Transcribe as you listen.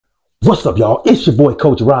What's up, y'all? It's your boy,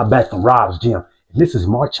 Coach Rob, back from Rob's Gym. And this is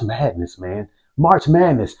March Madness, man. March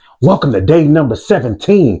Madness. Welcome to day number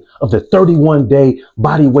 17 of the 31-day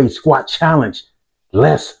bodyweight squat challenge.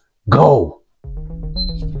 Let's go.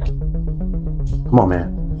 Come on,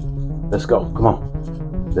 man. Let's go. Come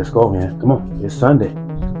on. Let's go, man. Come on. It's Sunday.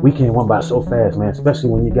 Weekend went by so fast, man, especially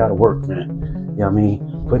when you got to work, man. You know what I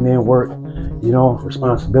mean? Putting in work, you know,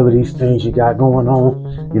 responsibilities, things you got going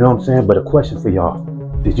on. You know what I'm saying? But a question for y'all.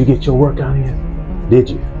 Did you get your workout in? Did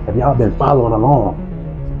you? Have y'all been following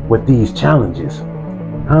along with these challenges?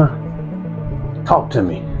 Huh? Talk to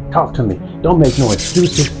me. Talk to me. Don't make no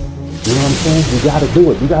excuses. You know what I'm saying? You got to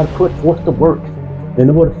do it. You got to put forth the work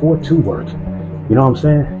in order for it to work. You know what I'm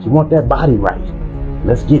saying? You want that body right.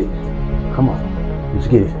 Let's get it. Come on. Let's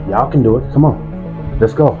get it. Y'all can do it. Come on.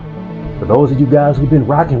 Let's go. For those of you guys who've been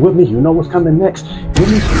rocking with me, you know what's coming next.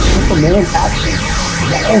 Give me some Superman action.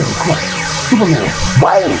 Yeah, come on. Superman,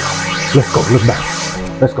 bam! Let's go, let's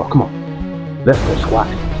bounce. Let's go, come on. Let's go, squat.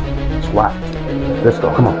 Squat. Let's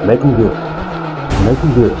go, come on, make them good. Make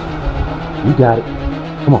them good. You got it.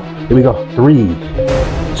 Come on, here we go. 3,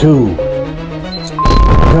 2,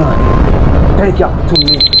 done. Thank y'all for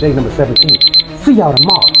tuning in for day number 17. See y'all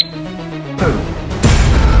tomorrow.